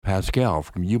Pascal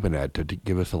from Ubinet to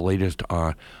give us the latest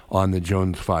on the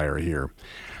Jones Fire here.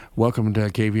 Welcome to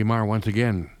KVMR once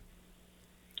again.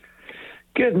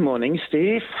 Good morning,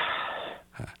 Steve.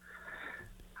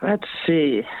 Let's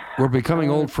see. We're becoming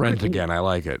old friends again. I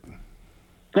like it.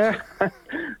 Did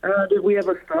we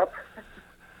ever stop?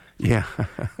 Yeah.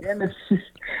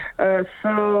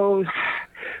 So,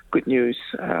 good news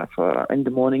for in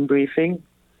the morning briefing.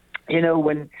 You know,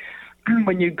 when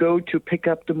you go to pick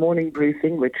up the morning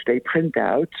briefing, which they print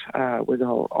out with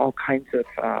all kinds of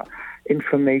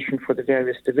information for the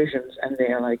various divisions, and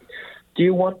they are like, do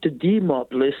you want the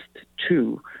DMOB list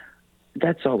too?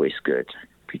 That's always good,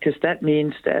 because that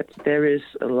means that there is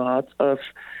a lot of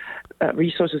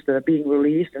resources that are being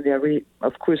released, and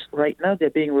of course, right now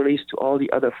they're being released to all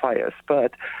the other fires,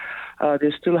 but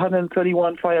there's still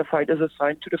 131 firefighters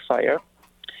assigned to the fire.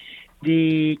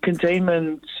 The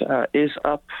containment is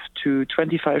up to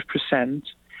 25%,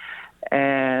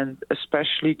 and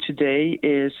especially today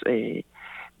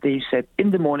they said in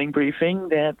the morning briefing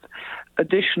that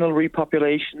additional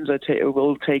repopulations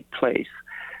will take place.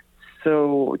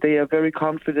 So they are very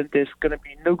confident there's going to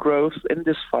be no growth in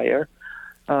this fire.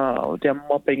 They're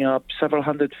mopping up several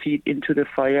hundred feet into the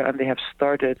fire, and they have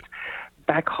started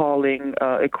backhauling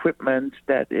equipment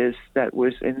that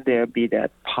was in there, be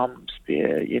that pumps,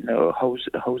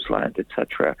 hose lines,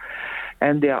 etc.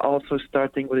 And they are also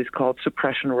starting what is called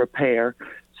suppression repair.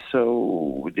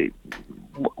 So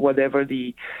whatever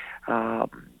the,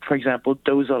 for example,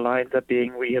 dozer lines are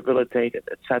being rehabilitated,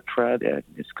 etc.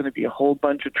 There's going to be a whole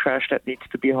bunch of trash that needs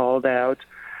to be hauled out.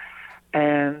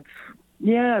 And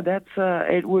yeah, that's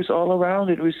it was all around.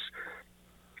 It was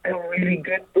a really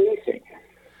good briefing.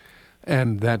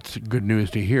 And that's good news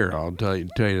to hear. I'll tell you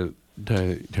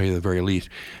the very least.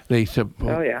 They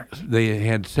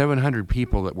had 700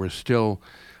 people that were still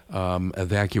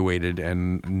evacuated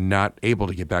and not able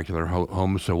to get back to their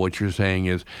homes. So what you're saying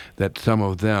is that some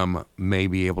of them may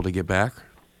be able to get back?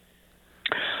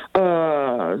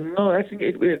 No, I think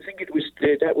it was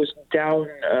that was down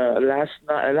last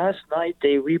night. Last night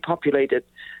they repopulated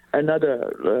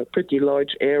another pretty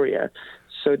large area.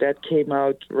 So that came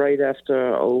out right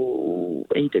after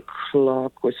 8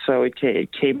 o'clock or so. It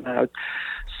came out.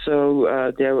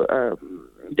 So there were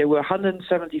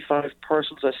 175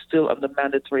 persons are still under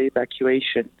mandatory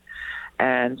evacuation,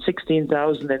 and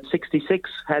 16,066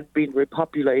 had been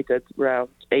repopulated around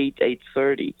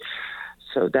 8:30.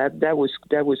 So that was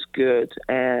good,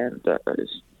 and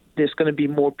there's going to be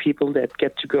more people that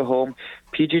get to go home.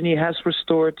 PG&E has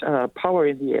restored power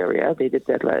in the area. They did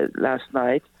that last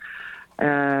night.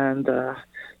 And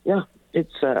it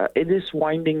is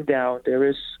winding down. There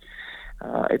is,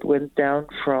 it went down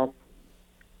from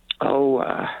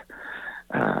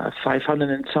 500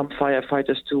 and some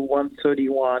firefighters to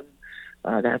 131.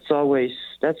 That's always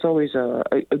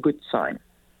a good sign.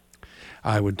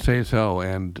 I would say so,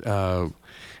 and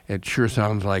it sure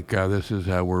sounds like this is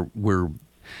we're.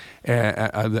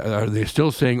 Are they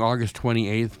still saying August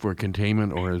 28th for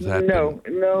containment, or is that no?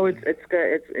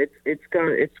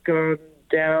 It's gone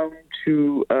down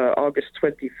to August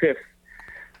 25th.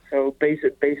 So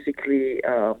basically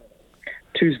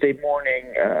Tuesday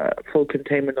morning, full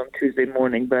containment on Tuesday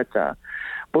morning. But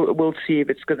we'll see if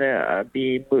it's going to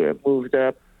be moved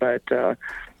up. But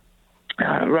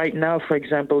right now, for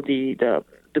example, the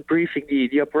briefing,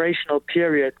 the operational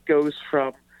period goes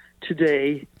from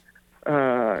today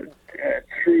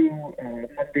through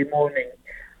Monday morning,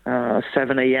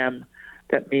 7 a.m.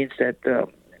 That means that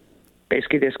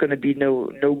basically there's going to be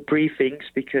no briefings,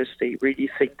 because they really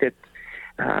think that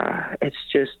it's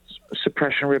just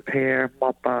suppression repair,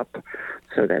 mop up.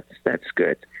 So that's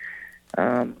good.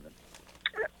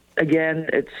 Again,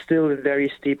 it's still in very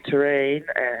steep terrain,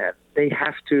 and they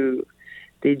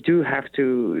do have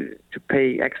to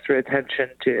pay extra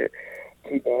attention to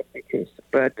that.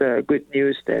 But good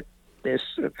news that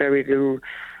there's very little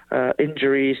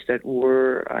injuries that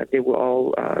they were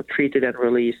all treated and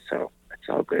released. So it's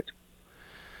all good.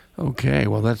 Okay,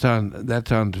 well that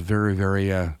sounds very,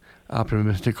 very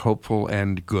optimistic, hopeful,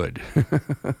 and good.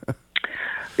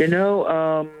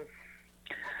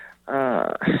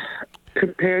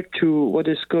 Compared to what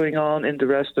is going on in the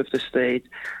rest of the state,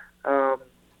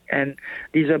 and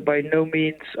these are by no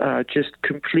means just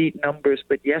complete numbers,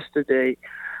 but yesterday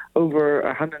over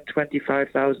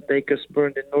 125,000 acres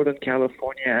burned in Northern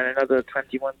California and another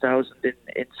 21,000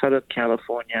 in Southern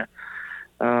California.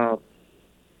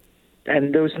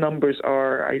 And those numbers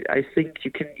are, I think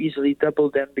you can easily double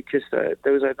them, because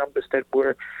those are numbers that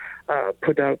were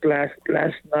put out last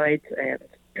night, and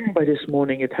by this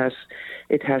morning it has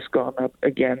gone up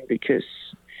again, because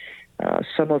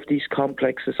some of these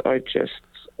complexes are just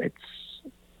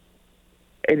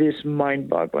it is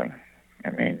mind-boggling. I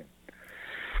mean,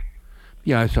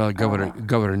 yeah, I saw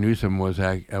Governor Newsom was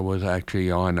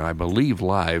actually on, I believe,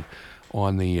 live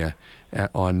on the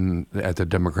at the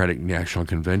Democratic National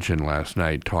Convention last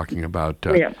night, talking about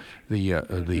the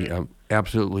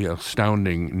absolutely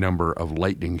astounding number of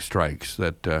lightning strikes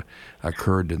that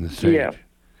occurred in the state,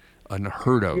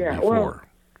 unheard of before.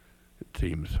 It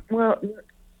seems. Well,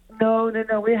 no.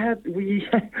 We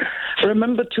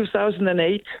remember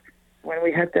 2008 when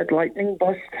we had that lightning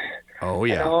bust. Oh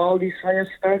yeah. And all these fires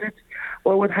started.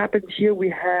 Well, what happened here? We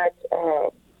had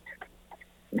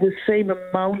the same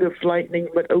amount of lightning,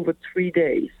 but over 3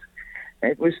 days.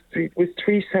 It was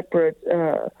three separate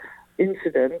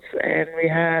incidents, and we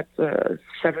had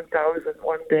 7,000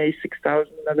 one day,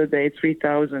 6,000 another day,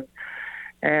 3,000,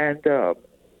 and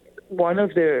one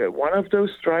of those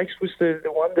strikes was the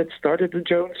one that started the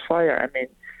Jones Fire. I mean,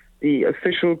 the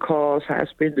official cause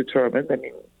has been determined. I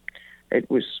mean,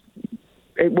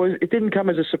 it didn't come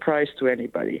as a surprise to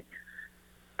anybody,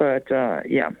 but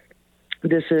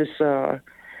this is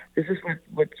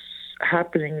what's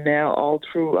happening now all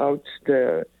throughout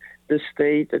the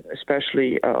state, and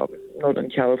especially Northern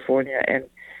California. And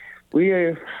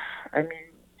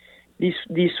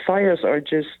these fires are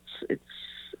just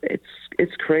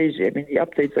it's crazy. I mean, the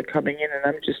updates are coming in, and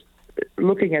I'm just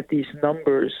looking at these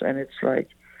numbers, and it's like,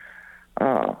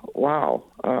 wow.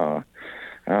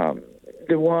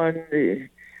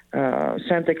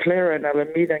 Santa Clara and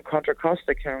Alameda and Contra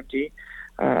Costa County,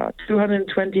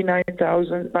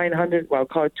 229,900, well,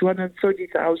 call it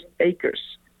 230,000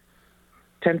 acres,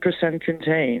 10%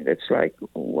 contained. It's like,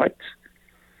 what?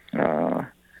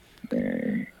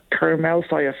 Carmel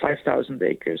Fire, 5,000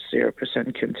 acres,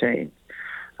 0% contained.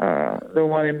 The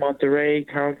one in Monterey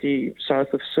County,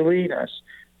 south of Salinas,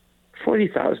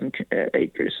 40,000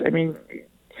 acres. I mean,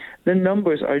 the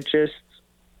numbers are just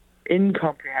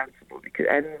incomprehensible.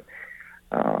 And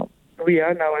we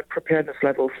are now at preparedness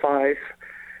level 5,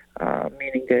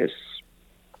 meaning there's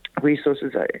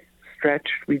resources are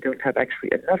stretched. We don't have actually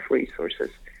enough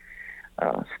resources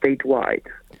statewide,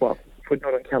 well, for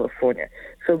Northern California.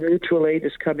 So mutual aid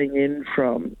is coming in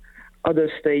from other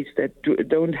states that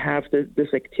don't have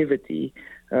this activity,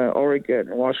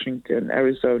 Oregon, Washington,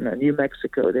 Arizona, New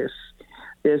Mexico.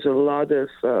 There's a lot of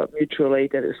mutual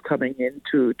aid that is coming in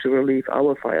to relieve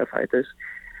our firefighters.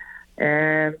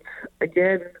 And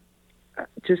again,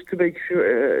 just to make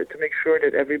sure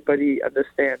that everybody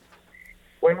understands,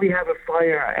 when we have a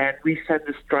fire and we send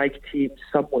a strike team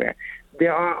somewhere,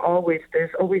 there's always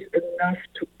enough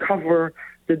to cover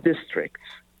the districts.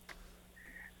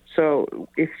 So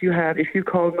if you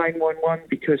call 911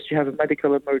 because you have a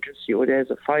medical emergency or there's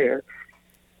a fire,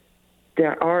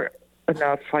 there are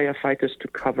enough firefighters to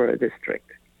cover a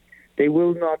district. They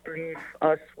will not leave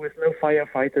us with no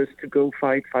firefighters to go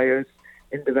fight fires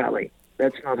in the valley.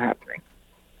 That's not happening.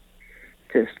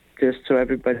 Just so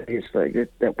everybody is like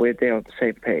that we're there on the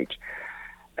same page.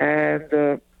 And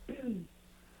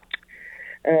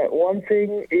one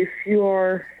thing, if you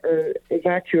are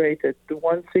evacuated, the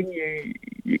one thing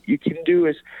you can do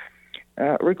is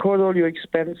record all your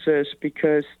expenses,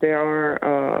 because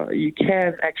you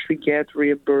can actually get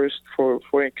reimbursed for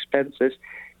expenses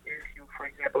if you, for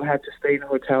example, had to stay in a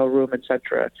hotel room,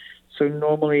 etc. So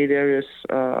normally there is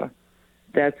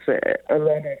that's a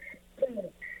lot of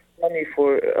money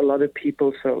for a lot of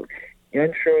people. So your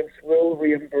insurance will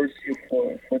reimburse you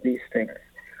for these things.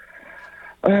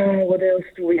 What else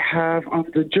do we have on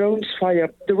the Jones Fire?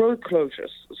 The road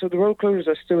closures. So the road closures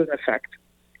are still in effect.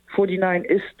 49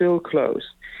 is still closed.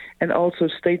 And also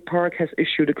State Park has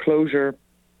issued a closure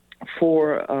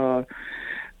for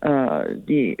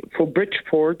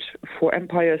Bridgeport, for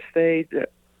Empire State,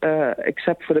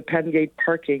 except for the Pengate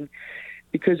parking,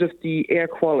 because of the air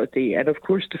quality. And of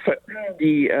course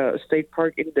the State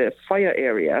Park in the fire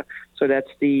area, so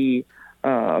that's the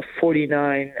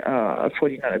 49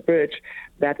 bridge,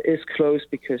 that is closed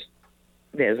because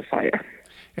there's a fire.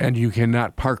 And you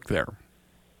cannot park there.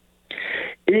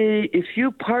 If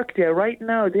you park there right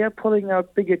now, they are pulling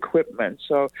out big equipment,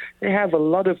 so they have a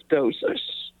lot of dozers.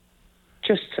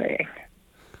 Just saying.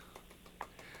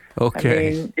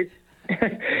 Okay. I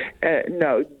mean,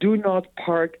 no, do not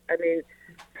park. I mean,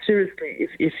 seriously,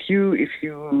 if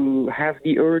you have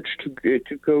the urge to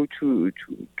go to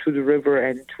the river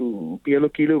and to be a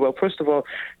looky-loo, well, first of all,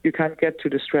 you can't get to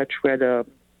the stretch where the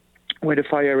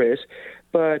fire is.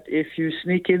 But if you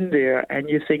sneak in there and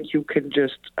you think you can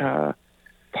just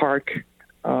park,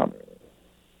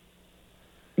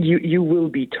 you will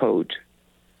be towed.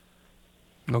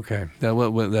 Okay.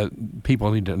 That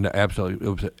people need to know,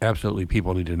 absolutely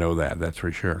people need to know that. That's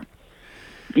for sure.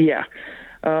 Yeah.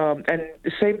 And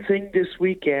the same thing this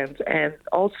weekend. And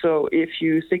also, if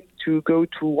you think to go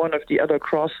to one of the other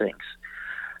crossings,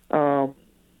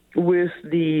 with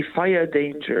the fire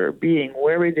danger being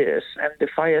where it is and the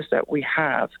fires that we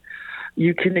have,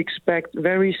 you can expect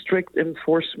very strict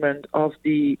enforcement of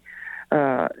the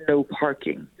no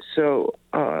parking. So,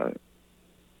 the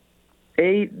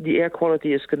air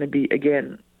quality is going to be,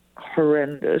 again,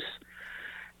 horrendous.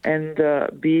 And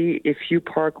B, if you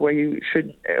park where you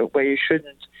shouldn't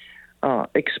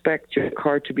expect your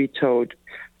car to be towed,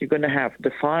 you're going to have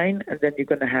the fine, and then you're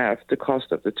going to have the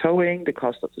cost of the towing, the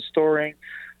cost of the storing.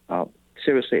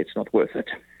 Seriously, it's not worth it.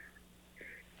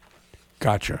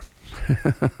 Gotcha.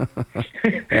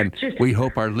 And we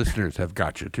hope our listeners have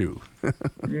gotcha too.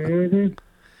 And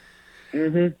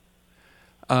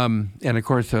of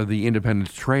course, the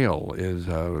Independence Trail is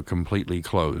completely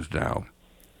closed now.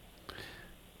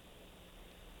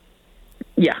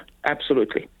 Yeah,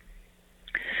 absolutely.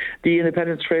 The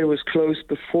Independence Trail was closed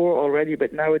before already,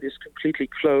 but now it is completely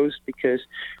closed because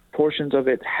portions of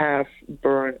it have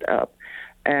burned up.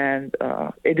 And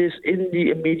it is in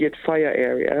the immediate fire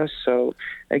area. So,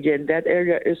 again, that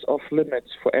area is off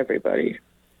limits for everybody.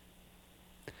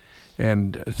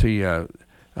 And see, I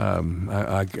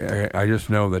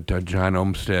just know that John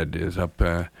Olmsted is up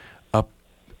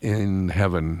in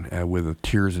heaven with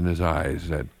tears in his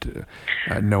eyes at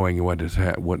knowing what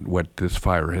this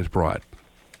fire has brought.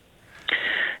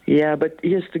 Yeah, but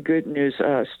here's the good news.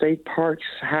 State Parks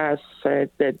has said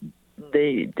that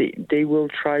they will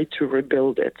try to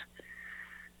rebuild it.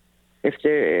 If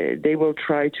they will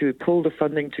try to pull the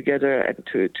funding together and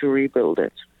to rebuild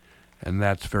it. And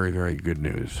that's very, very good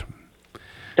news.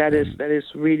 That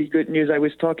is really good news. I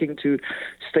was talking to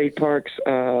State Parks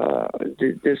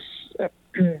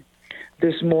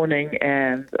this morning,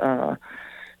 and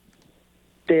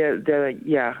they're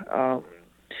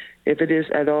if it is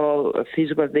at all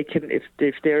feasible, they can.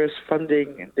 If there is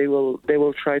funding, they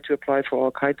will try to apply for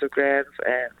all kinds of grants.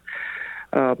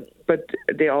 And but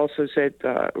they also said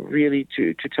really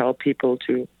to tell people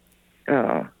to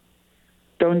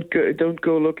don't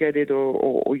go look at it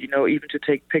or even to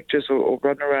take pictures or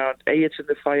run around. A, it's in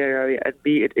the fire area, and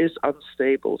B, it is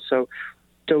unstable. So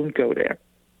don't go there.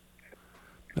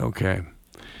 Okay.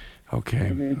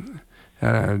 Mm-hmm.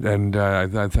 And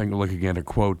I think looking at a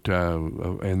quote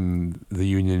in the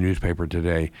Union newspaper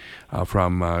today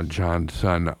from John's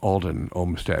son, Alden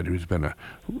Olmsted, who's been a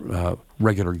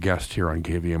regular guest here on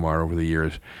KVMR over the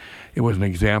years. It was an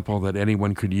example that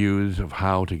anyone could use of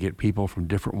how to get people from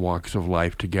different walks of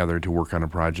life together to work on a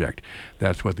project.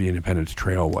 That's what the Independence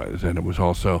Trail was. And it was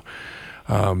also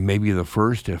maybe the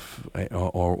first,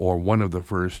 or one of the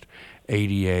first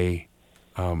ADA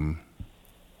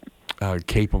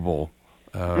capable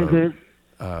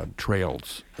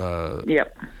trails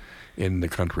in the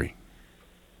country.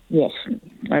 Yes,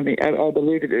 I mean I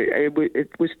believe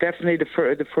it was definitely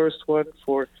the first one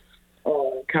for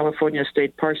California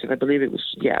State Parks, and I believe it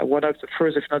was one of the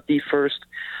first, if not the first,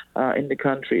 in the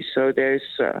country. So there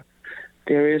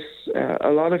is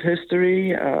a lot of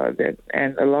history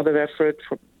and a lot of effort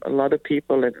from a lot of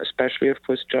people, and especially of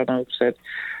course John Olmsted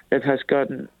that has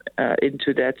gotten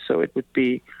into that. So it would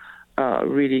be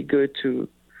really good to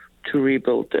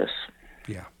rebuild this.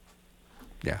 Yeah,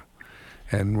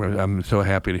 and I'm so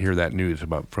happy to hear that news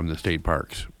from the state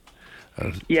parks.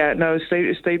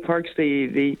 State parks. Let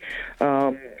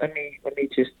me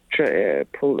just try,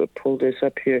 pull this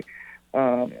up here.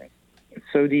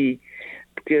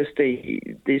 Because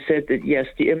they said that yes,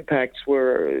 the impacts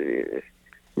were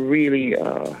really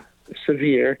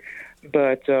severe,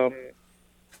 but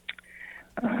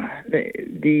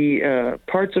the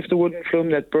parts of the wooden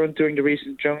flume that burned during the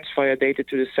recent Jones fire dated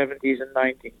to the 70s and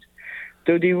 90s.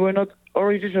 Though they were not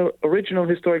original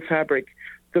historic fabric,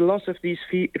 the loss of these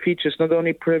features not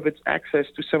only prohibits access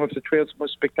to some of the trail's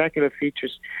most spectacular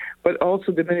features, but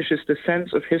also diminishes the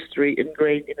sense of history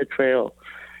ingrained in the trail.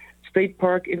 State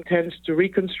Park intends to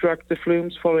reconstruct the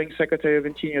flumes following Secretary of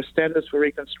Interior standards for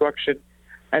reconstruction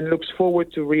and looks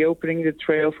forward to reopening the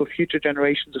trail for future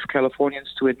generations of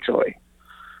Californians to enjoy.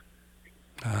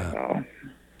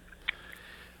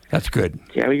 That's good.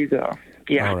 There you go.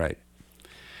 Yeah. All right.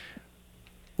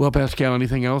 Well, Pascal,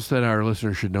 anything else that our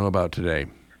listeners should know about today?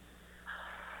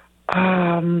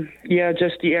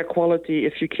 Just the air quality.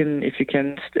 If you can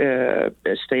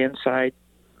stay inside,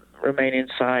 remain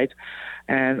inside,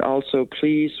 and also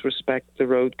please respect the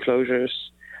road closures.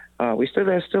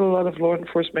 There's still a lot of law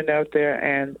enforcement out there,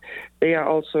 and they are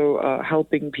also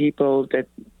helping people that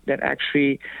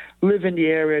actually live in the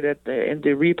area, in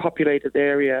the repopulated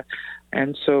area,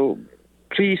 and so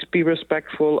please be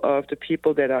respectful of the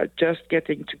people that are just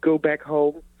getting to go back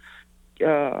home.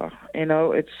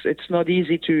 It's not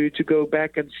easy to go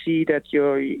back and see that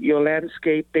your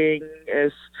landscaping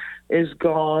is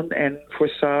gone, and for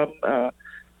some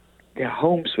their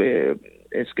homes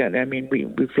is gone. I mean,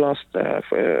 we've lost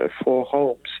 4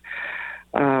 homes.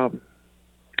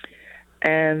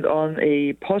 And on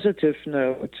a positive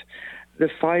note, the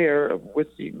fire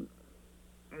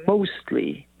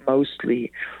mostly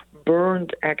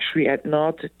burned actually at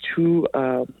not too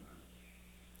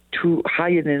high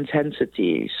in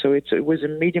intensity. So it was a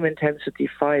medium intensity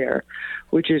fire,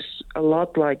 which is a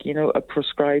lot like, a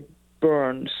prescribed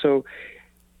burn. So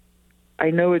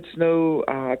I know it's no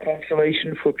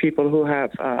consolation for people who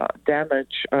have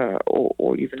damage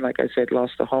or even, like I said,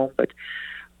 lost a home, but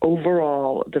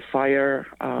overall, the fire,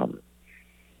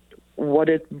 what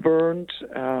it burned,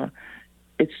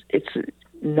 it's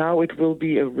now it will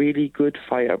be a really good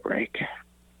fire break.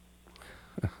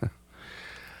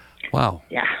 Wow.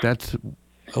 Yeah. That's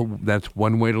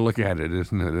one way to look at it,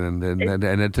 isn't it?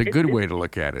 And it's a good way to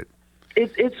look at it.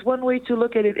 It's one way to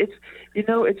look at it. It's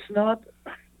it's not.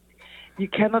 You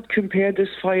cannot compare this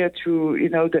fire to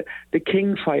the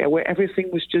King fire, where everything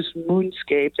was just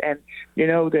moonscaped and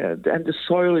the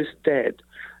soil is dead.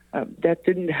 That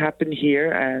didn't happen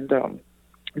here, and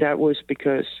that was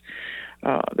because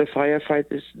the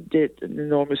firefighters did an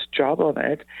enormous job on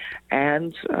it,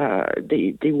 and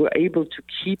they were able to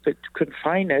keep it, to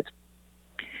confine it,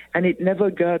 and it never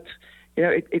got,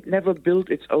 it never built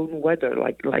its own weather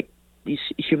like these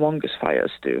humongous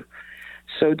fires do.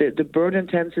 So the burn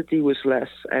intensity was less,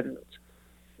 and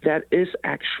that is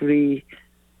actually,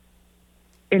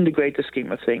 in the greater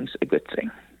scheme of things, a good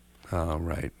thing. All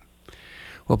right.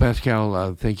 Well,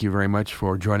 Pascal, thank you very much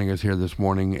for joining us here this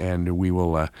morning, and we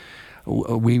will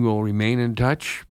remain in touch.